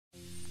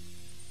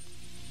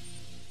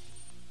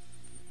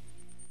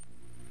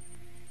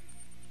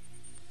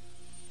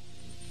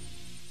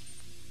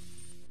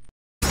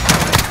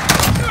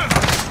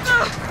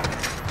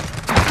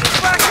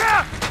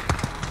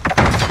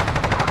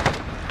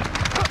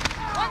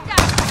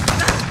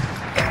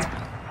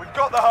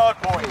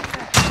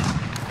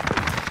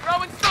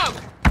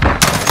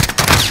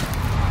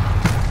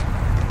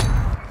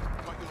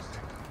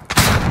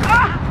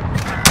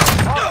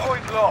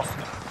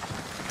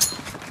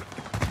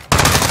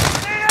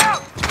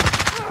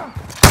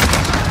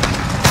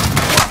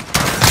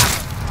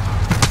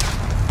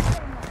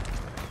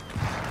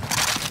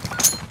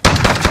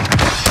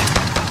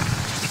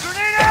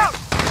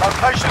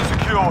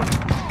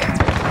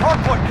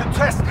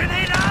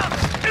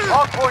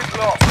Hardpoint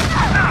lost.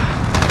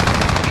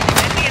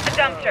 Enemy at the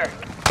dumpster.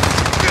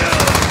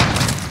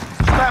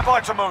 Stand by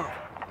to move.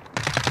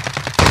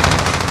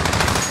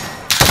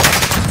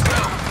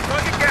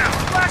 Target down!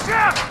 Flash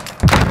out!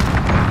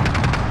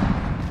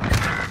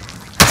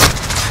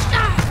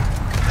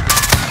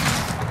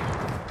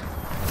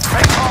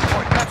 Take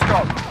hardpoint, let's go.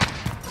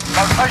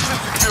 Location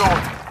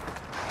secured.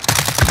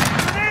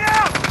 Grenade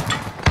out!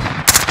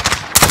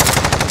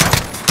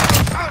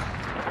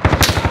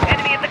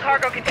 Enemy at the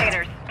cargo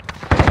containers.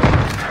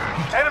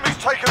 Enemy's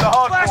taken the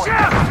hardpoint. Flash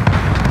out!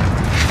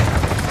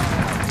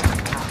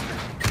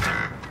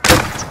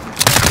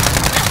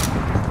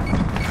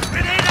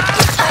 Grenade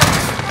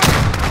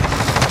out!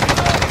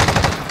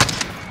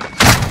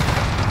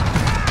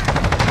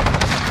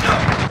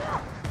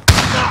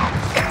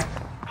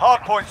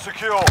 Hardpoint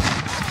secure.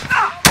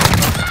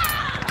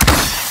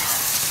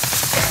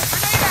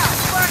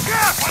 Flash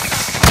out!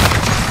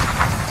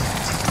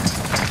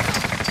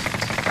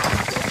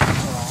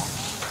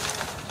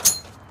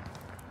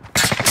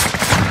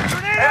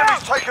 Grenade out!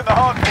 Enemy's taken the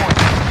hardpoint.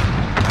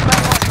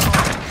 Stand by to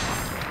move.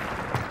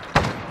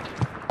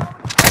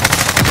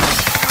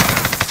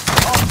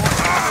 Hardpoint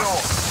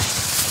secure.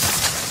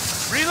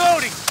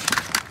 Reloading!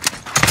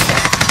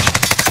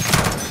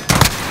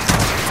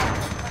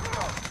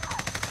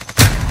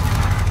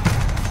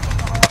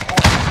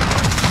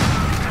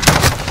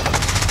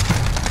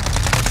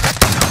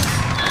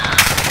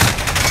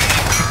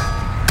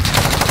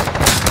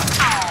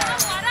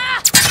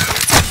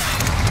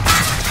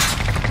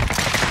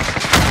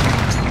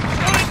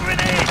 Throwing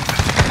grenade!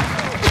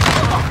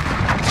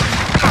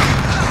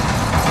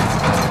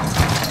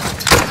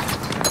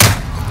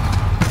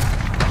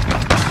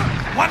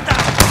 One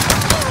down!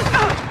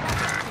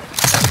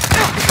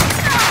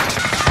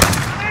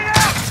 Grenade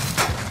out!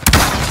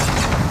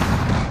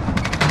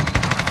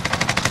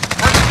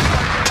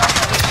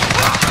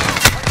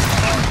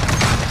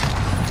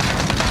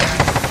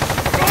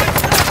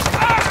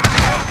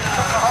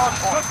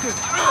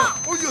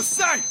 On your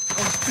side!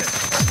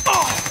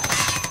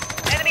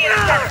 Enemy in the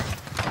center.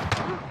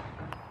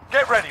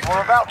 Get ready,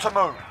 we're about to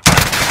move.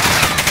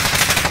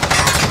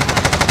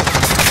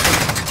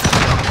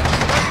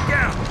 Target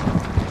down!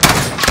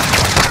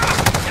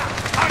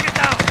 Target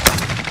down!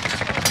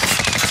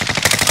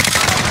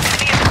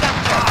 Enemy at the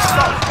dumpster.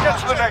 Stop, get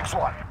to the next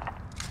one.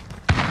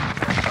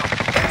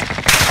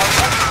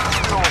 Location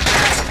secured.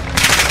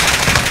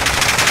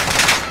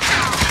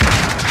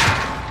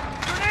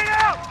 Grenade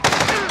out!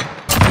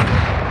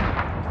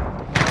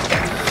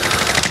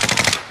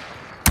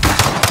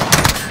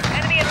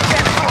 Enemy at the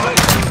center.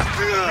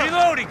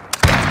 Reloading!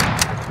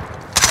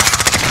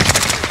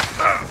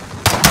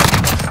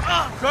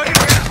 Target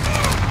down!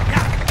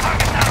 Yeah,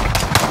 target down!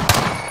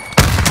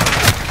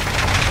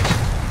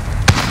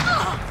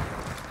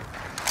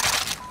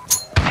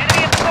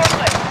 Enemy at the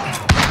forklift.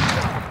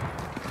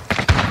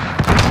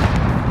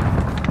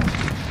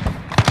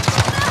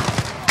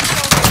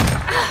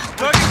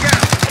 Target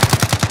down!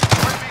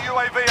 Friendly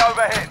UAV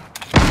overhead.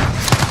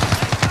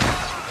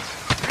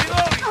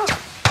 Reloading!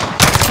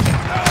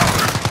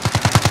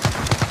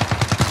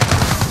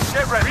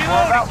 Get ready, we're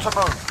Reloading. about to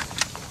move.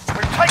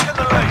 We've taken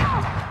the lead.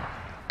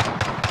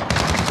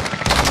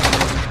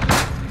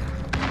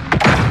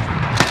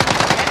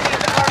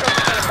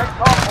 Take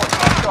hardpoint,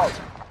 let's go.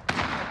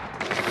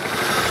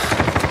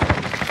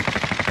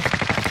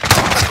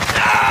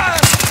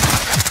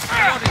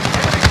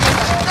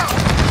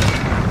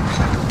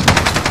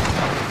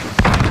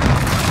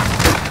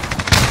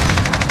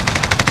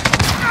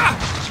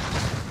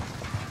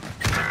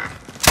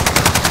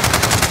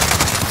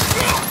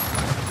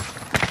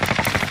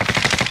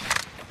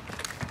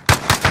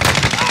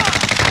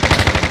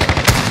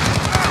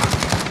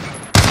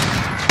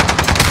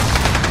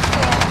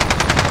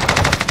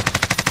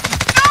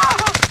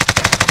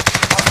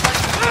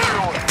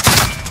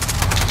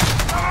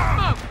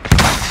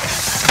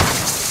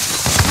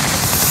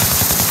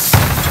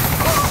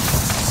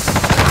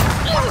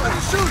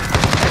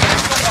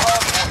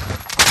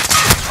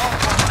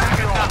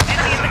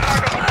 Enemy at the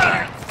cargo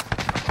containers.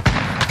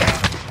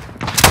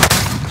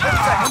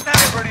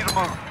 Get ready to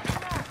move.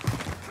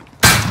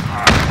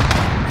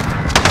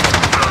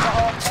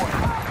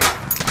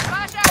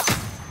 Flash out.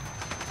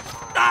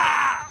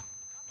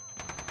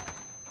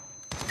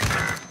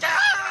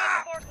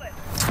 Forklift.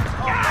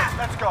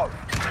 Let's go.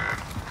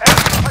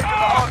 Enemy's taken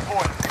the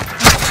hardpoint.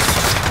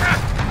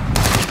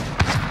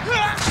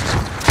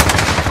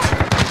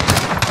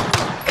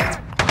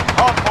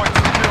 Hardpoint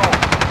secure.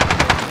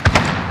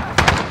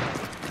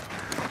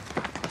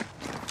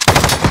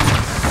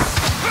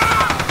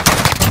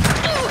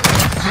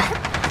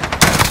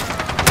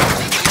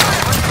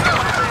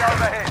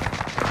 Overhead.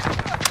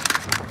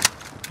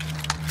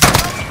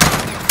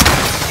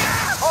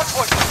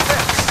 Hardpoint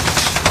set.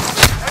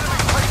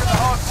 Enemy's taken the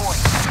hardpoint.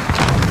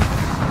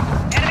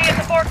 Enemy at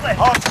the forklift.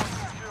 Hardpoint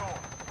secure.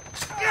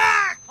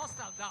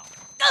 Hostile down!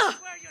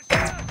 Where you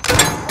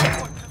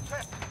Hardpoint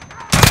contested.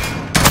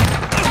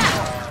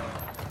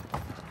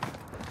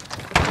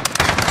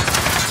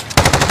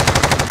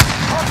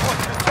 Hardpoint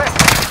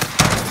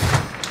contested.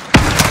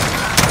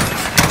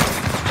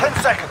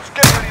 seconds.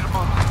 Get ready to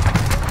move.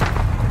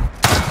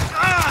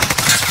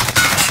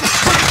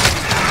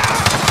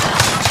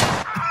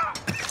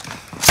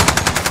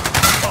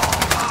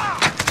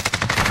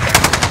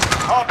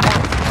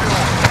 Hardpoint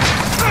secure.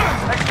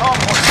 Next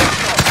hardpoint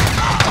secure.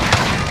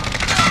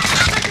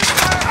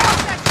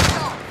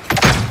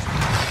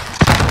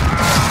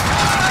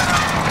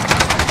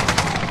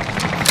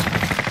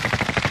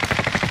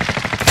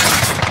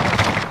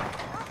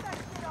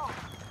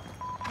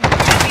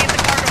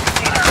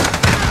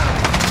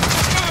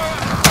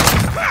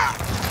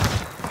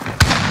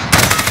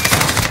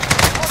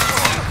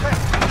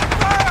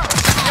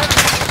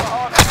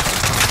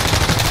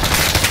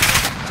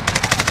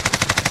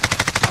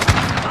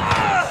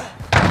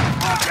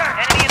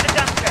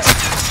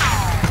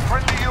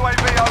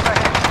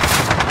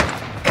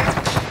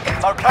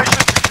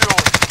 Location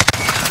secured.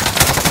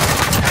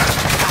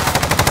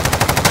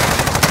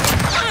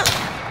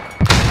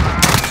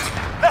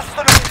 Less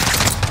than a minute.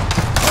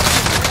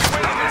 We're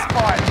winning this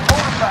fight.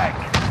 Hold them back.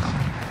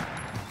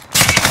 10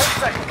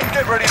 seconds.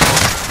 Get ready.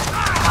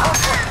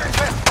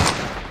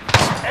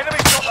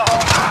 Enemy's got the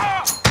hold.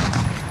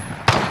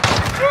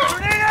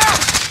 Grenade out!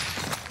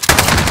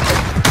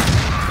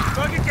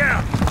 Target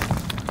down.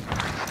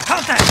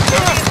 Contact!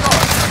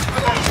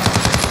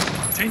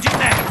 Changing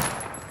that.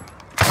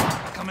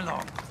 Come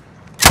along.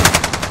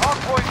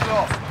 Hardpoint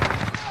lost.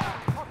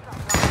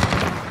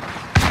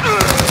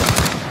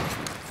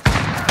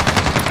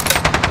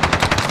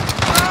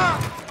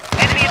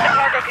 Enemy in the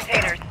cargo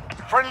containers.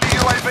 Friendly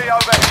UAV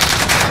overhead.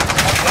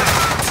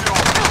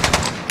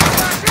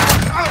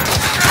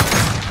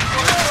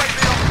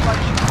 UAV on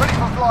station. Ready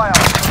for flyout.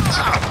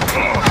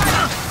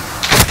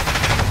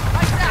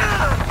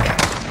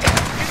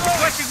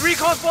 Requesting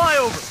recon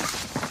flyover.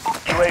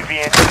 UAV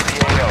enters the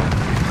AO.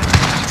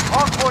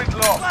 Hardpoint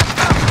lost.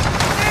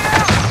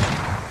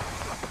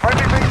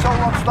 Friendly VTOL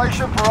on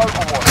station for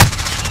overwatch.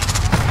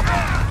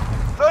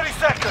 30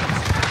 seconds.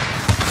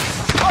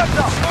 Time's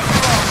up. Move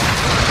around.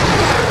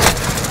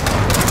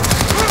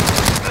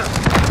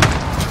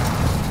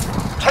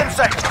 10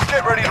 seconds.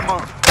 Get ready to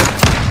move.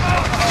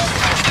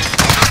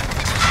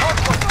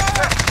 Hardpoint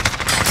set.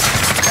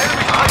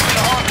 Enemy taking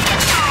the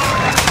hardpoint.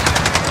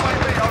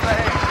 UAV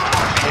overhead.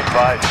 Be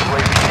advised,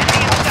 UAV